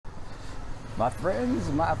My friends,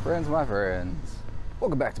 my friends, my friends.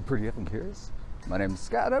 Welcome back to Pretty Eff'n Curious. My name is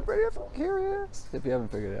Scott. I'm Pretty Eff'n Curious, if you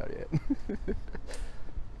haven't figured it out yet.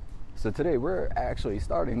 So today we're actually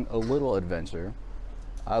starting a little adventure.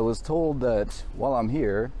 I was told that while I'm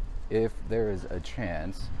here, if there is a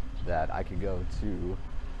chance that I could go to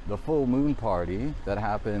the full moon party that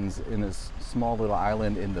happens in this small little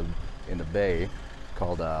island in the bay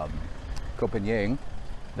called Koh Phangan,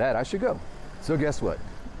 that I should go. So guess what?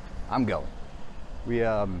 I'm going. We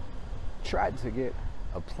tried to get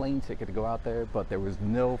a plane ticket to go out there, but there was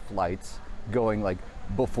no flights going like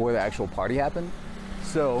before the actual party happened.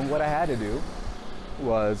 So what I had to do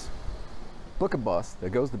was book a bus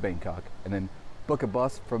that goes to Bangkok, and then book a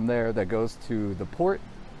bus from there that goes to the port,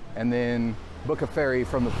 and then book a ferry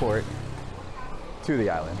from the port to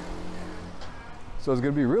the island. So it's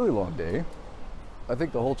gonna be a really long day. I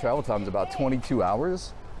think the whole travel time is about 22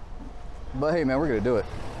 hours. But hey man, we're gonna do it.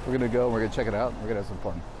 We're gonna go, we're gonna check it out, we're gonna have some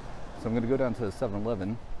fun. So I'm gonna go down to the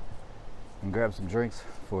 7-Eleven and grab some drinks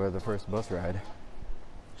for the first bus ride.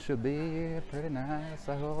 Should be pretty nice,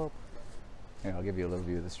 I hope. Here, I'll give you a little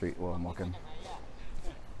view of the street while I'm walking.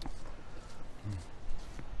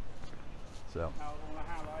 So,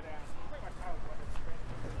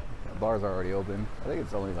 the bars are already open. I think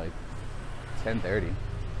it's only like 10:30.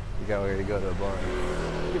 You got ready to go to a bar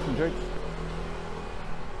and get some drinks.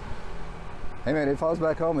 Hey man, if I was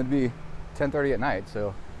back home, it'd be 10:30 at night,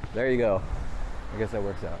 so there you go. I guess that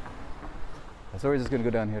works out. So we're just gonna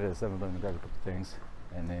go down here to the 7-Eleven and grab a couple things,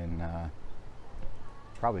 and then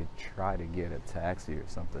probably try to get a taxi or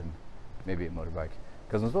something, maybe a motorbike,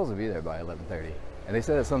 because I'm supposed to be there by 11:30. And they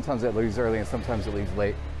said that sometimes it leaves early and sometimes it leaves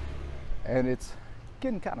late, and it's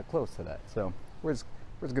getting kind of close to that. So we're just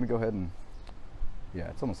gonna go ahead and, yeah,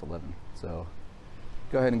 it's almost 11. So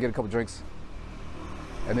go ahead and get a couple drinks,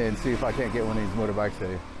 and then see if I can't get one of these motorbikes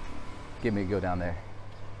to get me to go down there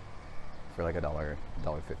for like $1.50.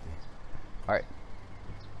 All right,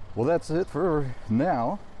 well that's it for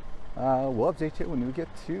now. We'll update you when we get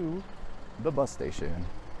to the bus station.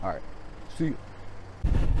 All right, see you.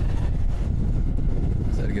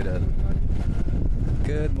 Is that a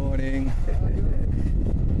good morning?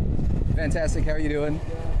 Fantastic, how are you doing?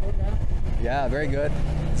 Yeah, very good.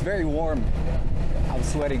 It's very warm. I'm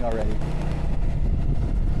sweating already.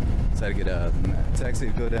 So I had to get a taxi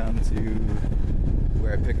to go down to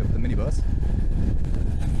where I pick up the minibus.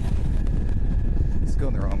 It's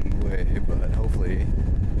going the wrong way, but hopefully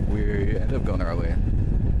we end up going the right way.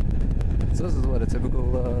 So this is what a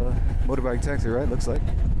typical motorbike taxi ride looks like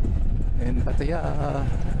in Pattaya.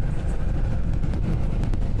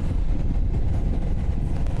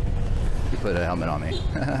 You put a helmet on me.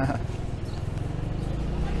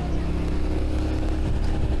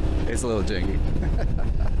 It's a little janky.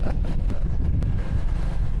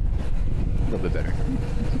 A little bit better.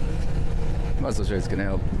 I'm not so sure it's gonna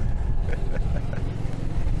help.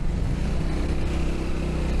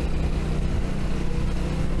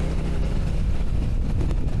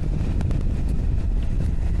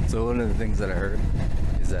 So one of the things that I heard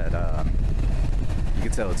is that you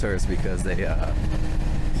can tell tourists because they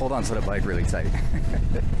hold on to the bike really tight.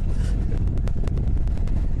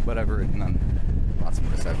 But I've ridden on lots of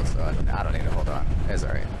motorcycles, so I don't need to hold on. It's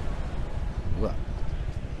alright. Well,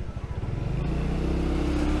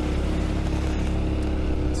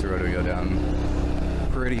 this road we go down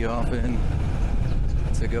pretty often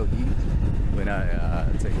to go eat when I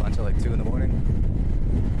take lunch at like 2 in the morning.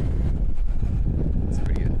 It's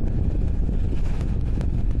pretty good.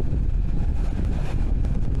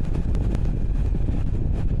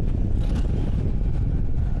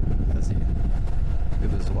 Let's see. We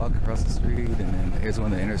just walk across the street, and then here's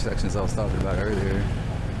one of the intersections I was talking about earlier.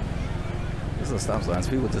 There's no stop signs.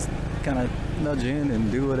 People just kind of nudge in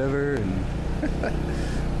and do whatever, and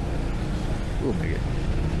we'll make it.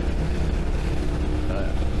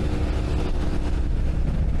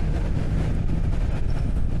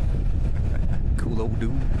 Cool old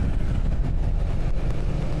dude.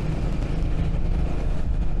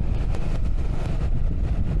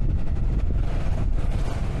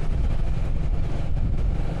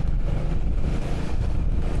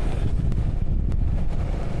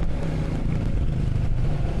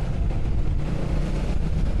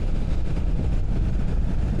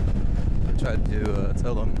 Tried to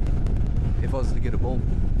tell them if I was to get a bowl,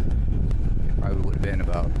 it probably would have been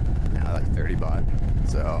about like 30 baht.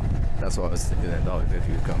 So that's why I was thinking that $1.50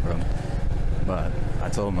 would come from. But I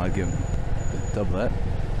told him I'd give him double that.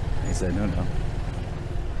 He said no.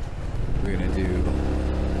 We're gonna do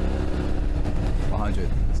 100.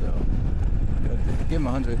 So give him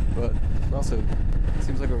 100, but we're also, it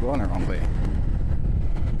seems like we're going the wrong way.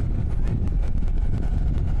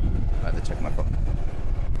 to check my phone.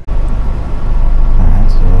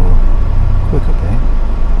 Alright, so quick update.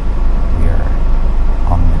 We are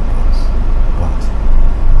on the bus, but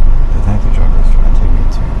the taxi driver is trying to take me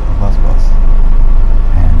to a bus,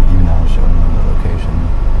 and even though I was showing him the location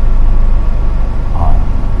on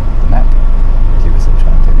the map, he was still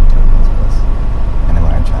trying to take me to a bus. And then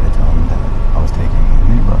when I tried to tell him that I was taking a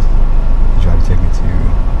minibus, he tried to take me to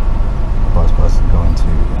a bus going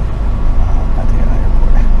to Atlanta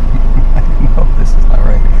Airport. I know this is not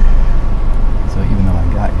right. So even though I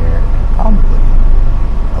got here at probably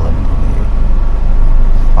 11:28,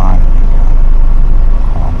 finally got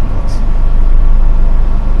on the bus.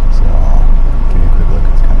 So give you a quick look.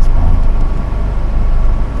 It's kind of small.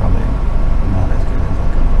 Probably not as good as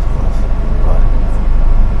like a bus, but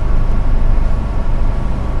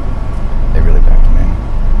they really packed them in,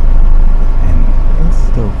 and it's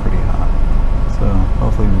still pretty hot. So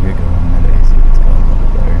hopefully we get going and the AC gets going a little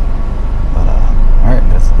bit better. But alright,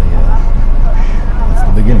 that's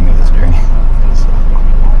the beginning of this journey. So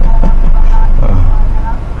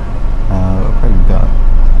we'll probably about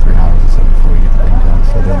 3 hours or so before we get to Bangkok.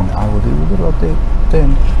 So then I will do a little update then,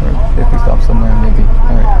 or if we stop somewhere maybe.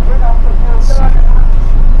 Alright. See you.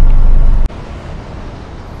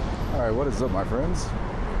 Alright, what is up, my friends?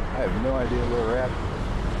 I have no idea where we're at.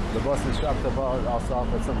 The bus is dropped us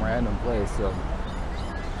off at some random place, so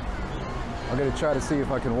I'm gonna try to see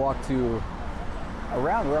if I can walk to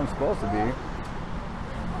around where I'm supposed to be.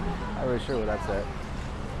 Not really sure where that's at,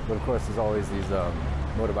 but of course there's always these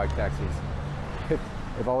motorbike taxis.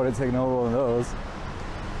 If I would have taken over one of those.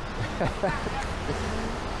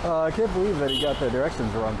 I can't believe that he got the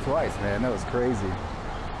directions wrong twice, man. That was crazy.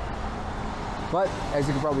 But as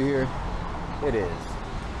you can probably hear, it is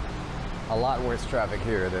a lot worse traffic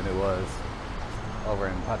here than it was over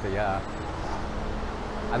in Pattaya.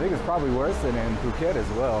 I think it's probably worse than in Phuket as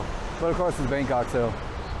well. But of course it's Bangkok, so,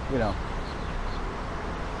 you know.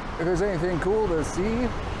 If there's anything cool to see,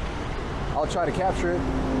 I'll try to capture it.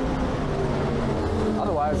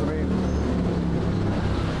 Otherwise, I mean,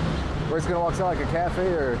 we're just gonna walk to like a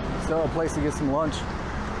cafe or still a place to get some lunch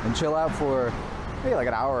and chill out for maybe like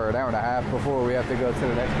an hour or an hour and a half before we have to go to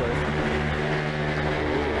the next place.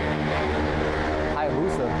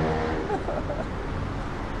 Hayabusa.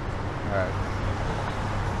 Alright.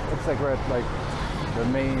 Looks like we're at like the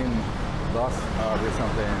main bus hub or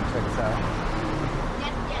something. Check this out.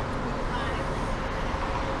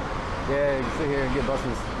 Yeah, you can sit here and get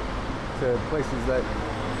buses to places that,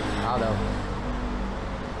 I don't know.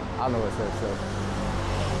 I don't know what it says, so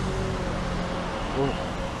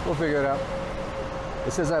we'll figure it out.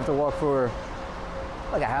 It says I have to walk for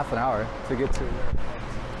like a half an hour to get to where.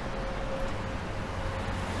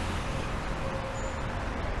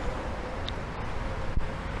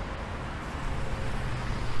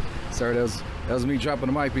 Sorry, that was me dropping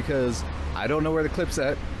the mic because I don't know where the clip's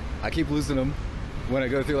at. I keep losing them when I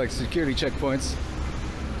go through like security checkpoints.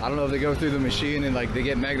 I don't know if they go through the machine and like they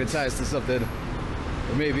get magnetized to something,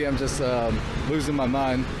 or maybe I'm just losing my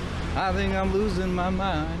mind. I think I'm losing my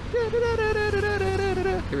mind.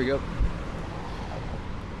 Here we go.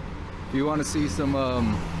 If you want to see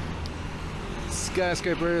some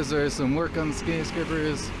skyscrapers or some work on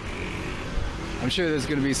skyscrapers, I'm sure there's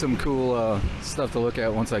gonna be some cool stuff to look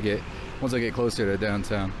at once I get closer to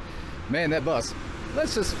downtown. Man, that bus.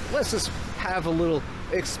 Let's just have a little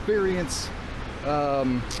experience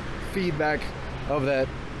feedback of that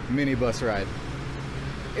minibus ride.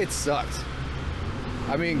 It sucked.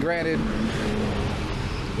 I mean, granted,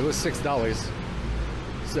 it was $6,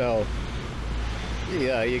 so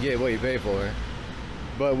yeah, you get what you pay for.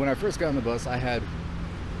 But when I first got on the bus, I had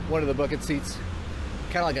one of the bucket seats,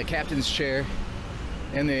 kind of like a captain's chair,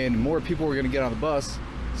 and then more people were gonna get on the bus.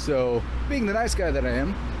 So, being the nice guy that I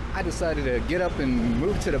am, I decided to get up and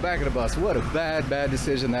move to the back of the bus. What a bad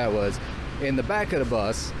decision that was. In the back of the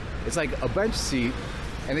bus, it's like a bench seat,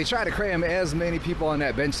 and they try to cram as many people on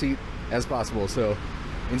that bench seat as possible. So,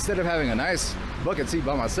 instead of having a nice bucket seat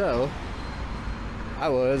by myself, I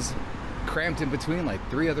was cramped in between like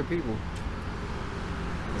 3 other people.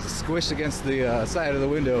 I was squished against the side of the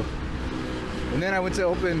window. And then I went to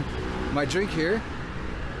open my drink here,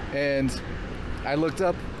 and I looked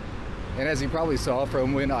up, and as you probably saw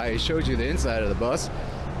from when I showed you the inside of the bus,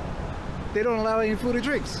 they don't allow any food or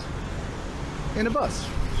drinks in the bus.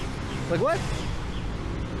 Like, what?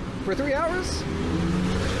 For 3 hours?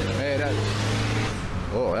 Man,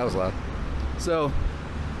 oh, that was loud. So,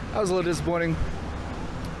 that was a little disappointing.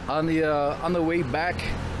 On the way back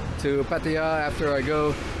to Pattaya, after I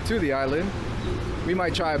go to the island, we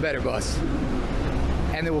might try a better bus,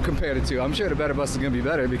 and then we'll compare the two. I'm sure the better bus is gonna be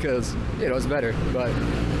better because, you know, it's better, but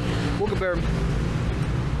We'll compare them.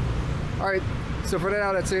 Alright, so for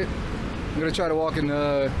now, that's it. I'm gonna try to walk and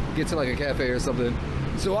get to like a cafe or something.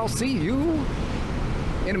 So I'll see you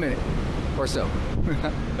in a minute or so.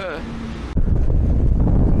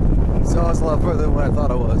 So it's a lot further than what I thought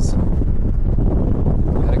it was.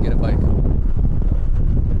 Gotta get a bike.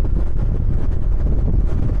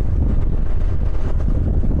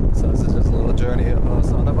 So this is just a little journey of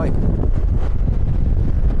us on a bike.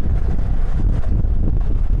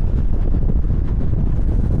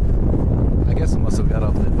 I guess I must have got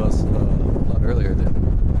off the bus a lot earlier than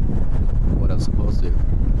what I was supposed to.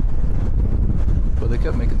 But they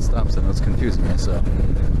kept making stops and it was confusing me, so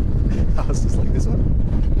I was just like, this one?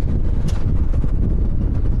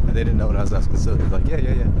 And they didn't know what I was asking, so they were like, yeah.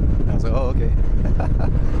 And I was like, oh, okay.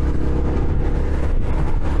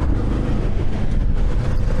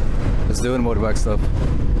 Let's do motorbike stuff.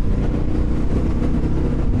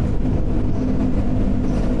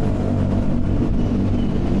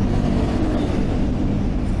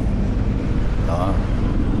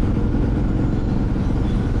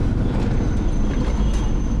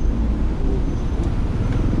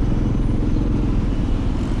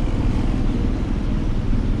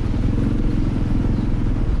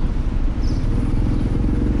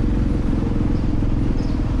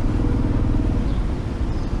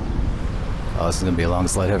 Oh, this is gonna be the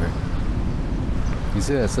longest slide ever. You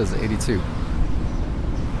see that? It says 82.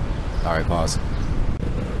 Alright, pause.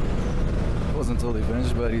 It wasn't totally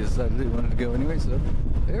finished, but he decided he wanted to go anyway, so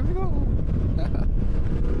there we go.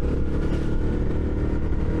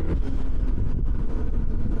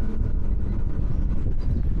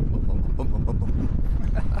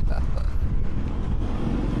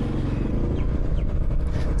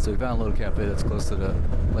 So we found a little cafe that's close to the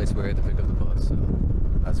place where we had to pick up the bus, so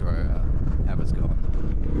that's where our habit's going.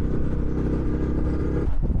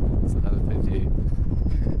 It's another 58,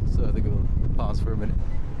 so I think we'll pause for a minute.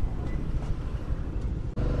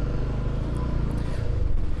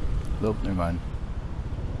 Nope, never mind.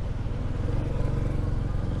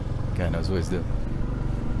 Guy knows what he's doing.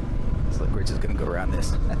 It's like we're just gonna go around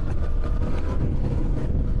this.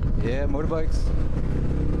 Yeah, motorbikes.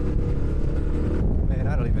 Man,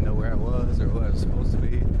 I don't even know where I was or what I was supposed to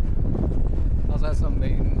be. I was at some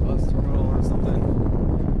main bus terminal or something.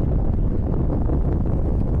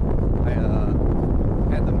 I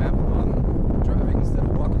had the map on driving instead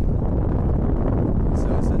of walking. So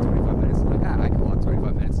it said 25 minutes. I'm like, I can walk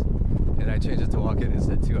 25 minutes. And I changed it to walk in and it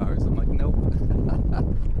said 2 hours. I'm like, nope.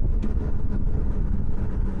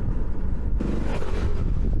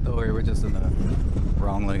 Don't worry, we're just in the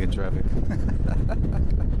wrong lane of traffic.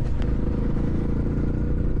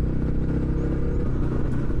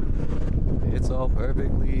 It's all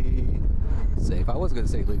perfectly safe. I was gonna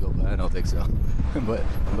say legal, but I don't think so.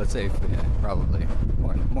 but safe, yeah, probably.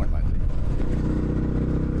 More likely.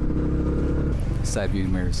 Side view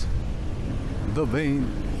mirrors. The bane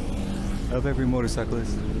of every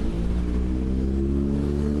motorcyclist.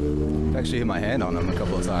 I've actually hit my hand on them a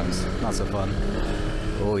couple of times. Not so fun.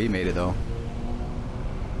 Oh, he made it though.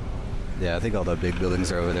 Yeah, I think all the big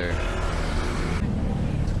buildings are over there.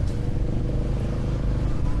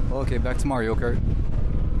 Okay, back to Mario Kart.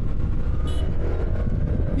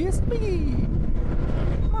 It's me,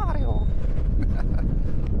 Mario.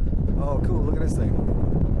 Oh, cool! Look at this thing.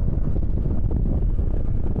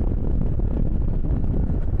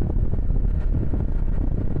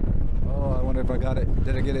 Oh, I wonder if I got it.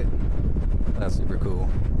 Did I get it? That's super cool.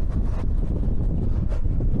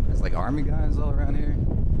 There's like army guys all around here.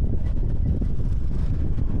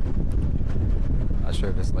 Not sure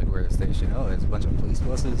if it's like we're at a station. Oh, there's a bunch of police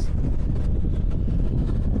buses.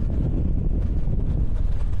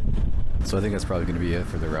 So I think that's probably going to be it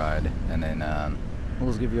for the ride. And then we'll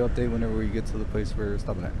just give you an update whenever we get to the place we're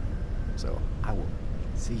stopping at. So I will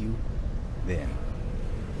see you then.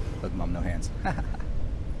 Look, Mom, no hands.